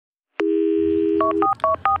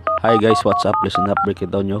Hi guys, what's up? Listen up, break it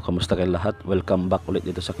down nyo. Kamusta kayo lahat? Welcome back ulit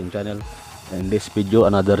dito sa aking channel. In this video,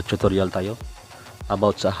 another tutorial tayo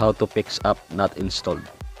about sa how to fix app not installed.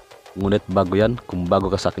 Ngunit bago yan, kung bago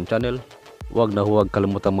ka sa aking channel, huwag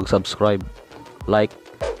kalimutang mag-subscribe, like,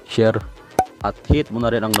 share, at hit mo na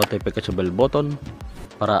rin ang notification bell button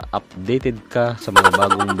para updated ka sa mga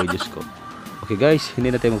bagong videos ko. Okay guys, hindi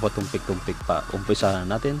na tayo magpatumpik-tumpik pa. Umpisa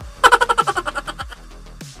na natin.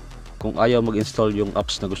 Kung ayaw mag-install yung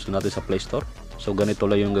apps na gusto natin sa Play Store, so ganito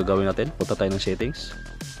lang yung gagawin natin. Punta tayo ng settings.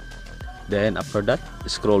 Then after that,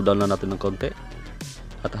 scroll down lang natin ng konti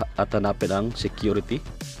at hanapin ang security.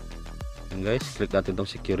 Yan guys, click natin tong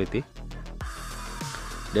security.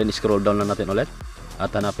 Then scroll down lang natin ulit at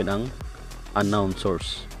hanapin ang unknown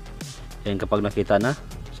source. Yan, kapag nakita na,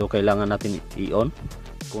 so kailangan natin i-on.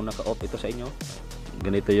 Kung naka-off ito sa inyo,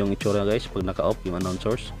 ganito yung itsura guys pag naka-off yung unknown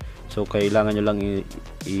source. So kailangan nyo lang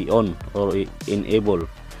i-on or enable.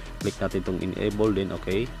 Click natin itong enable, then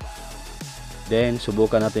okay. Then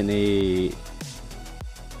subukan natin i-install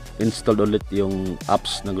ulit yung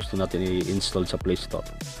apps na gusto natin i-install sa Play Store.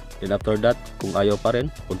 Then after that, kung ayaw pa rin,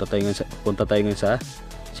 punta tayo ngayon sa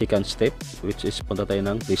second step, which is punta tayo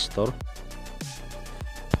ng Play Store.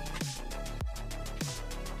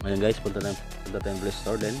 Ayan guys, punta tayo ng Play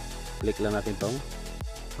Store. Then click lang natin tong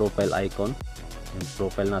profile icon, yung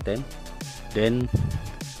profile natin. Then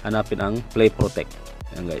hanapin ang Play Protect.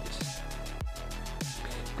 Ayan guys,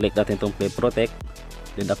 click natin tong Play Protect.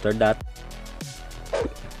 Then after that,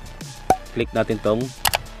 click natin tong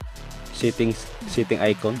setting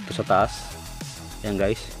icon to sa taas. Ayan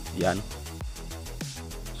guys, yan.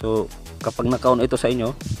 So kapag naka-on ito sa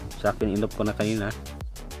inyo, sa akin in-off ko na kanina,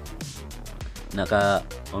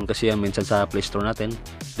 naka-on kasi yan minsan sa Play Store natin.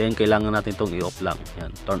 Then kailangan natin tong i-off lang. Yan,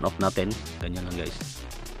 turn off natin. Ganyan lang guys.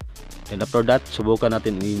 And after that, subukan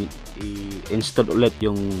natin i-install ulit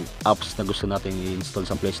yung apps na gusto natin i-install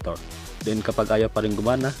sa Play Store. Then kapag ayaw pa rin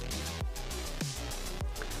gumana,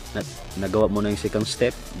 nagawa mo na yung second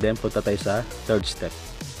step, then punta tayo sa third step,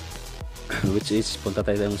 which is punta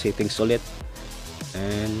tayo ng settings ulit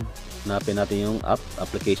and hanapin natin yung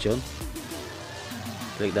application.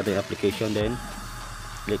 Click natin yung application, then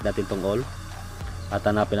click natin tong all at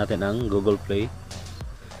hanapin natin ang Google Play.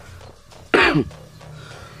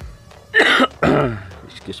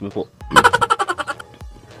 Excuse me po.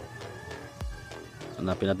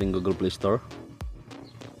 Hanapin natin Google Play Store.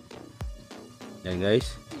 Yan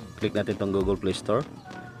guys, click natin tong Google Play Store.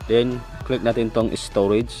 Then click natin tong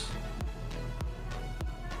storage.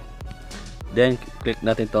 Then click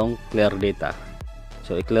natin tong clear data.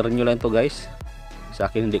 So i-clear nyo lang to guys. Sa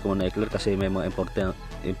akin hindi ko muna i-clear kasi may mga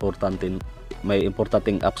importanteng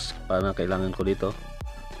apps pa na kailangan ko dito.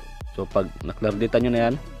 So pag na-clear data nyo na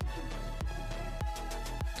yan,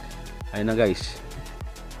 ayun na guys,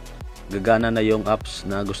 gagana na yung apps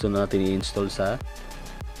na gusto natin i-install sa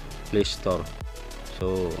Play Store.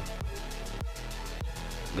 So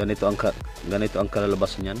ganito ang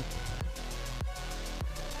kalalabas niyan.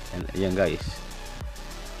 Ayan guys.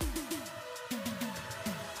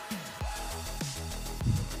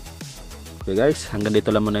 Okay guys, hanggang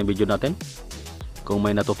dito lang muna yung video natin. Kung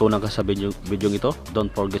may natutunan ka sa video ito, don't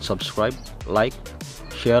forget subscribe, like,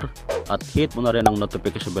 share, at hit mo na rin ang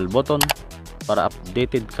notification bell button para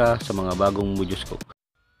updated ka sa mga bagong videos ko.